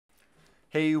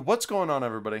Hey, what's going on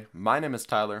everybody? My name is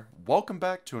Tyler. Welcome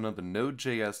back to another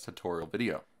Node.js tutorial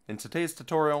video. In today's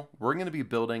tutorial, we're going to be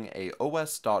building a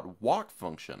os.walk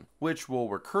function, which will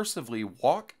recursively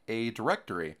walk a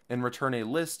directory and return a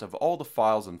list of all the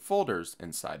files and folders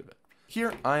inside of it.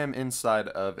 Here I am inside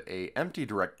of an empty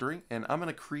directory, and I'm going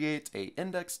to create a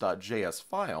index.js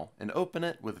file and open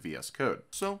it with VS Code.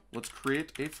 So let's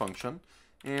create a function,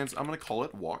 and I'm going to call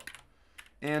it walk.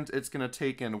 And it's going to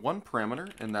take in one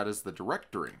parameter, and that is the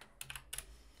directory.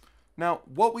 Now,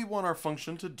 what we want our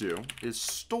function to do is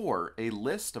store a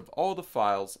list of all the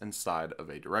files inside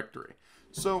of a directory.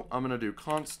 So I'm going to do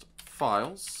const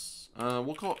files,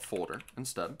 we'll call it folder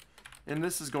instead, and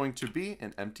this is going to be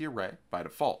an empty array by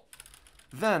default.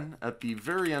 Then, at the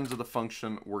very end of the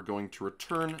function, we're going to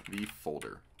return the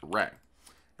folder array.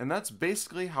 And that's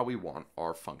basically how we want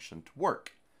our function to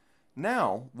work.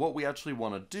 Now, what we actually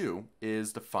want to do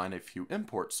is define a few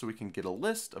imports so we can get a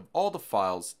list of all the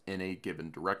files in a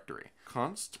given directory.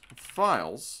 Const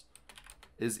files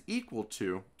is equal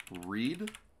to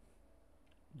read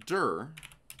dir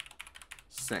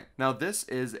sync. Now, this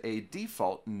is a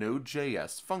default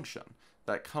Node.js function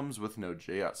that comes with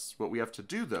Node.js. What we have to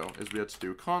do, though, is we have to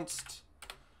do const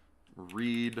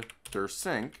read dir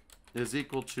sync is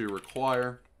equal to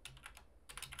require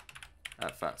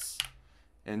fs.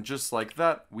 And just like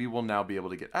that, we will now be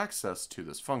able to get access to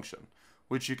this function,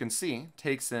 which you can see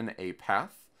takes in a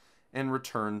path and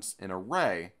returns an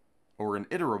array or an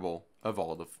iterable of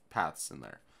all the paths in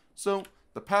there. So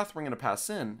the path we're going to pass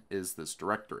in is this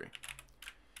directory.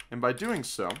 And by doing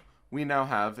so, we now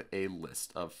have a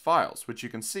list of files, which you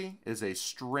can see is a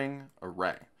string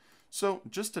array. So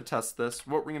just to test this,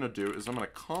 what we're going to do is I'm going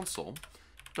to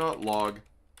console.log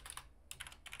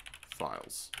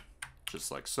files, just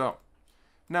like so.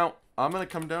 Now, I'm going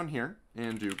to come down here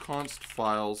and do const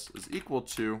files is equal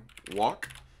to walk,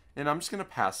 and I'm just going to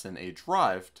pass in a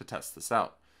drive to test this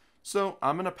out. So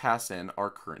I'm going to pass in our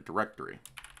current directory.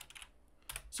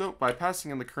 So by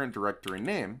passing in the current directory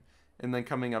name, and then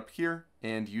coming up here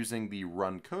and using the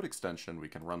run code extension, we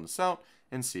can run this out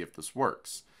and see if this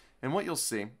works. And what you'll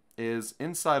see is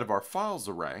inside of our files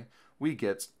array, we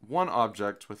get one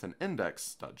object with an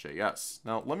index.js.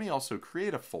 Now, let me also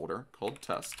create a folder called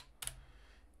test.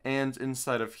 And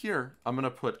inside of here, I'm going to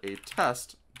put a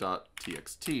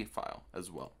test.txt file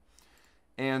as well.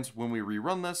 And when we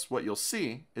rerun this, what you'll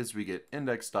see is we get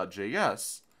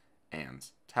index.js and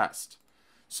test.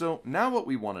 So now what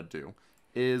we want to do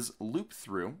is loop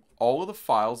through all of the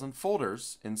files and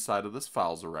folders inside of this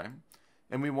files array.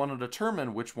 And we want to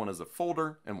determine which one is a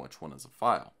folder and which one is a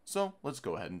file. So let's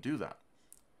go ahead and do that.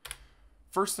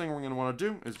 First thing we're going to want to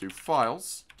do is do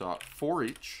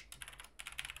files.forEach.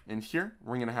 And here,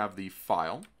 we're going to have the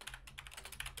file.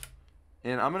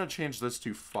 And I'm going to change this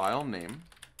to file name,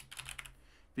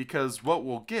 because what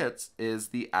we'll get is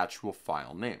the actual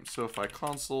file name. So if I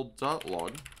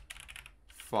console.log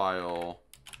file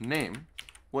name,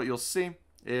 what you'll see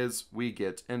is we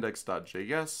get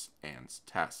index.js and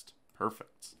test.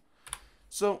 Perfect.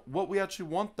 So what we actually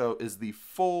want, though, is the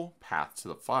full path to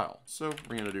the file. So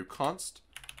we're going to do const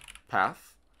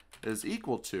path is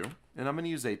equal to, and I'm going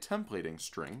to use a templating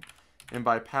string, and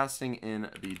by passing in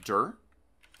the dir,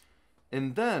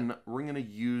 and then we're going to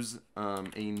use a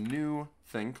new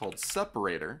thing called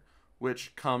separator,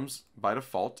 which comes by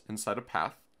default inside a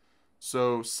path.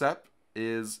 So sep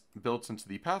is built into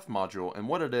the path module, and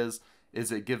what it is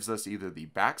it gives us either the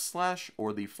backslash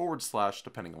or the forward slash,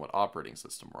 depending on what operating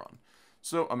system we're on.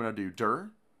 So I'm going to do dir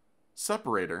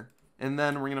separator, and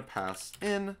then we're going to pass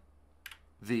in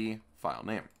the file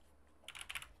name.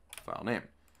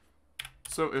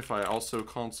 So if I also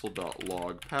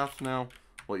console.log path now,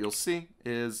 what you'll see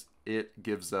is it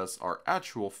gives us our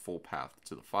actual full path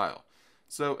to the file.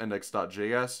 So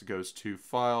index.js goes to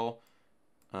file,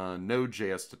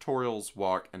 Node.js tutorials,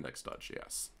 walk,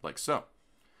 index.js, like so.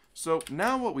 So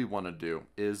now what we want to do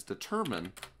is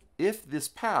determine if this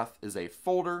path is a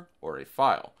folder or a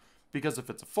file. Because if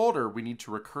it's a folder, we need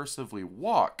to recursively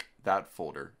walk that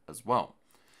folder as well.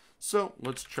 So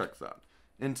let's check that.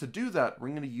 And to do that, we're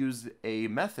going to use a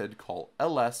method called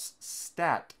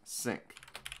ls.stat.sync.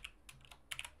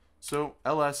 So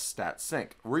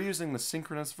ls.stat.sync. We're using the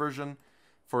synchronous version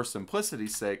for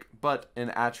simplicity's sake, but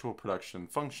in actual production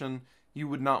function, you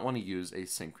would not want to use a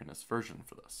synchronous version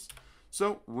for this.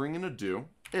 So we're going to do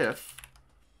if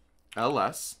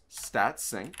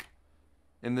ls.stat.sync,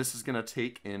 and this is going to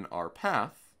take in our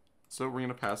path. So we're going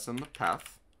to pass in the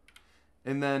path,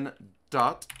 and then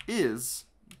 .is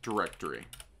directory.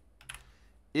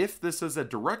 If this is a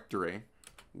directory,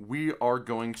 we are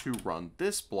going to run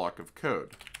this block of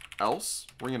code, else,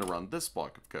 we're going to run this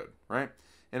block of code, right?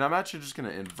 And I'm actually just going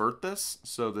to invert this,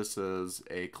 so this is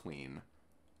a clean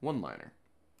one-liner.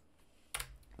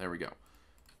 There we go.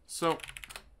 So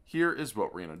here is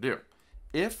what we're going to do.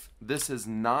 If this is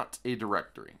not a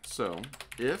directory, so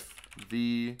if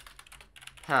the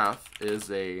path is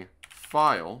a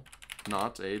file,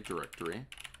 not a directory,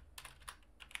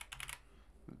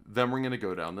 then we're going to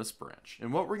go down this branch.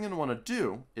 And what we're going to want to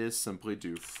do is simply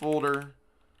do folder.push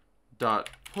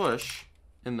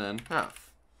and then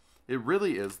path. It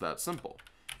really is that simple.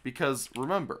 Because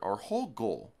remember, our whole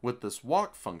goal with this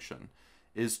walk function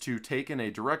is to take in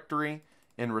a directory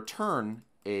and return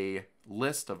a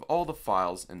list of all the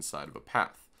files inside of a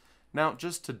path. Now,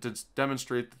 just to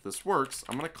demonstrate that this works,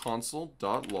 I'm going to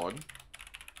console.log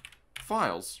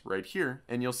files right here,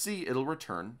 and you'll see it'll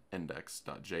return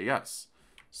index.js.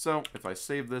 So if I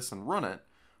save this and run it,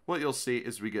 what you'll see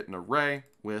is we get an array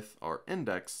with our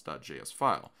index.js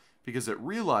file, because it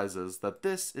realizes that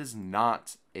this is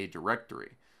not a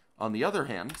directory. On the other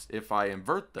hand, if I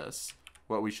invert this,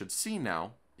 what we should see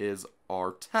now is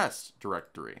our test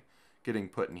directory getting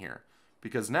put in here,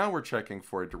 because now we're checking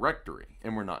for a directory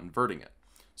and we're not inverting it.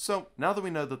 So now that we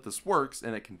know that this works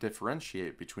and it can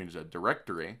differentiate between a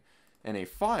directory and a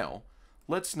file,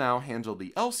 let's now handle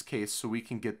the else case so we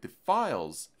can get the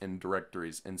files and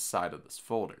directories inside of this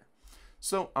folder.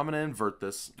 So I'm going to invert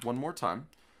this one more time.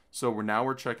 So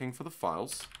we're checking for the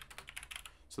files.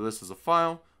 So this is a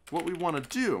file. What we want to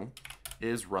do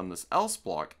is run this else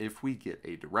block if we get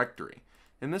a directory.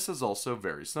 And this is also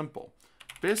very simple.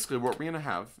 Basically what we're going to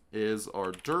have is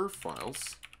our dir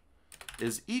files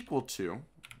is equal to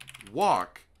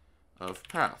walk of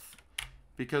path.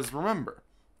 Because remember,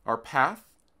 our path,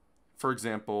 for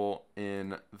example,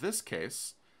 in this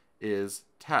case, is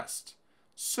test.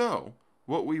 So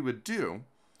what we would do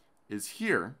is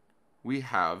here we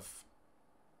have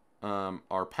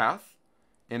our path,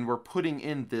 and we're putting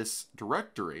in this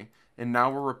directory, and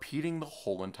now we're repeating the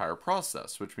whole entire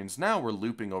process, which means now we're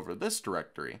looping over this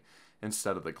directory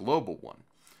instead of the global one.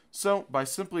 So by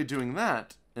simply doing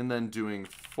that, and then doing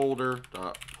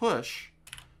folder.push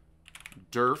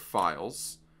dir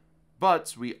files,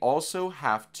 but we also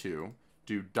have to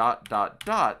do ...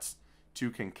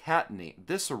 to concatenate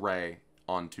this array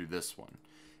onto this one.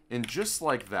 And just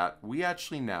like that, we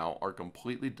actually now are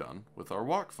completely done with our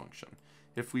walk function.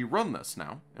 If we run this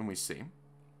now, and we see,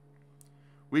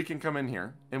 we can come in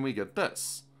here and we get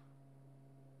this.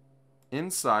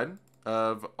 Inside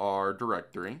of our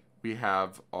directory, we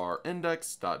have our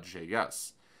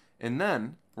index.js. And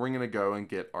then we're going to go and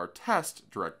get our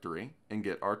test directory and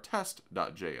get our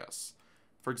test.js.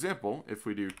 For example, if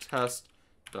we do test.py,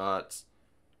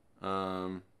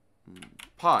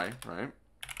 right?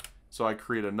 So I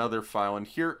create another file in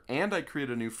here, and I create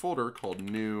a new folder called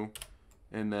new,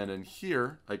 and then in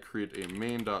here, I create a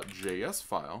main.js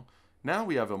file. Now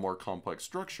we have a more complex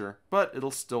structure, but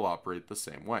it'll still operate the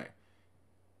same way.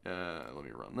 Let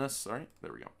me run this, sorry,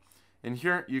 there we go. And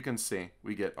here you can see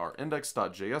we get our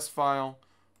index.js file,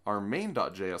 our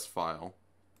main.js file,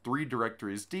 3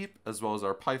 directories deep, as well as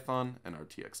our Python and our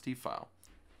txt file.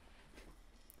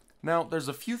 Now, there's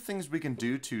a few things we can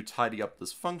do to tidy up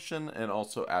this function and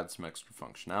also add some extra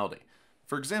functionality.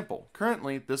 For example,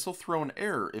 currently this will throw an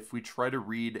error if we try to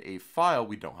read a file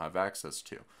we don't have access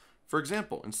to. For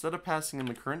example, instead of passing in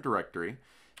the current directory,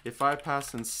 if I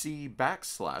pass in C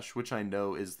 \, which I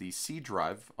know is the C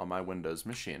drive on my Windows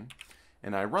machine,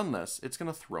 and I run this, it's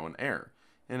going to throw an error.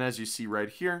 And as you see right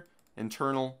here,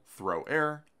 internal throw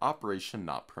error, operation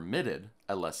not permitted,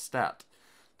 ls_stat.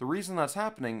 The reason that's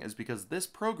happening is because this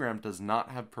program does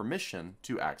not have permission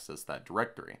to access that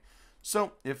directory.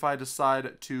 So if I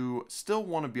decide to still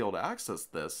want to be able to access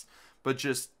this, but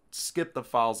just skip the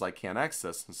files I can't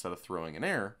access instead of throwing an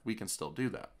error, we can still do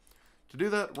that. To do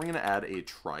that, we're going to add a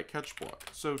try catch block.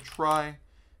 So try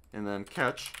and then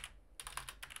catch.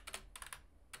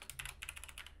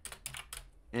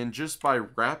 And just by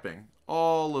wrapping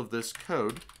all of this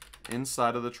code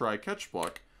inside of the try catch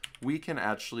block, we can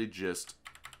actually just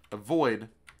avoid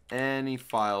any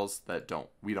files that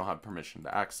we don't have permission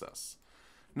to access.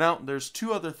 Now, there's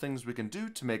 2 other things we can do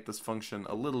to make this function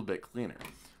a little bit cleaner.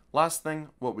 Last thing,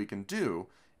 what we can do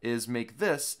is make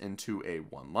this into a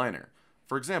one-liner.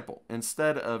 For example,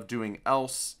 instead of doing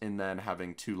else and then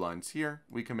having 2 lines here,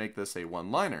 we can make this a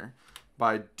one-liner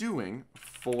by doing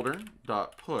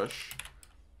folder.push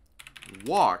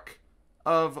walk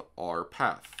of our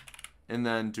path, and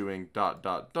then doing ...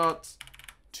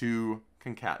 to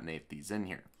concatenate these in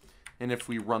here. And if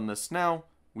we run this now,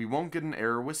 we won't get an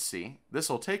error with C. This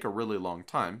will take a really long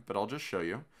time, but I'll just show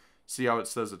you. See how it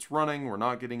says it's running, we're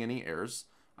not getting any errors.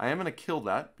 I am going to kill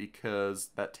that because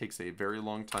that takes a very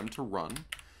long time to run.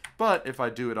 But if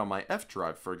I do it on my F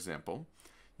drive, for example,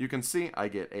 you can see I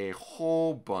get a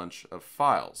whole bunch of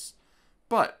files.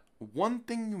 But one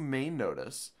thing you may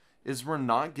notice is we're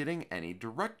not getting any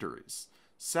directories.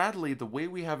 Sadly, the way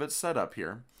we have it set up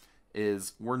here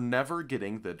is we're never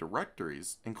getting the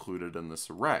directories included in this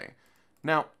array.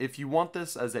 Now, if you want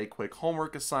this as a quick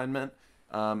homework assignment,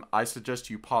 I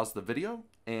suggest you pause the video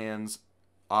and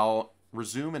I'll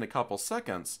resume in a couple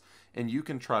seconds and you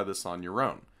can try this on your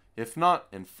own. If not,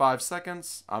 in 5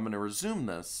 seconds, I'm going to resume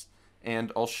this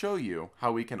and I'll show you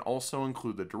how we can also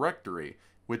include the directory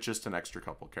with just an extra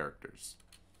couple characters.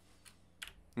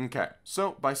 Okay,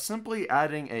 so by simply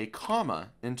adding a comma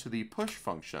into the push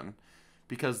function,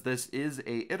 because this is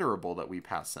a iterable that we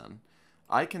pass in,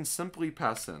 I can simply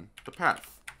pass in the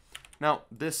path. Now,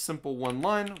 this simple one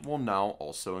line will now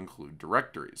also include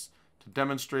directories. To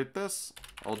demonstrate this,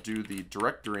 I'll do the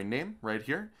directory name right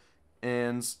here,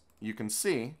 and you can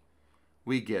see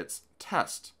we get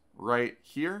test right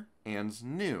here and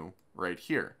new right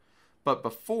here. But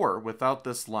before, without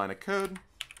this line of code,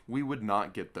 we would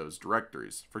not get those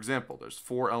directories. For example, there's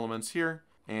 4 elements here,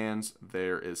 and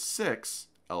there is 6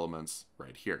 elements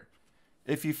right here.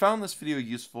 If you found this video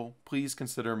useful, please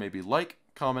consider maybe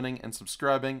commenting, and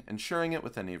subscribing, and sharing it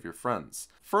with any of your friends.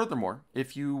 Furthermore,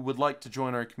 if you would like to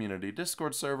join our community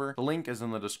Discord server, the link is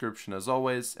in the description as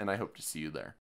always, and I hope to see you there.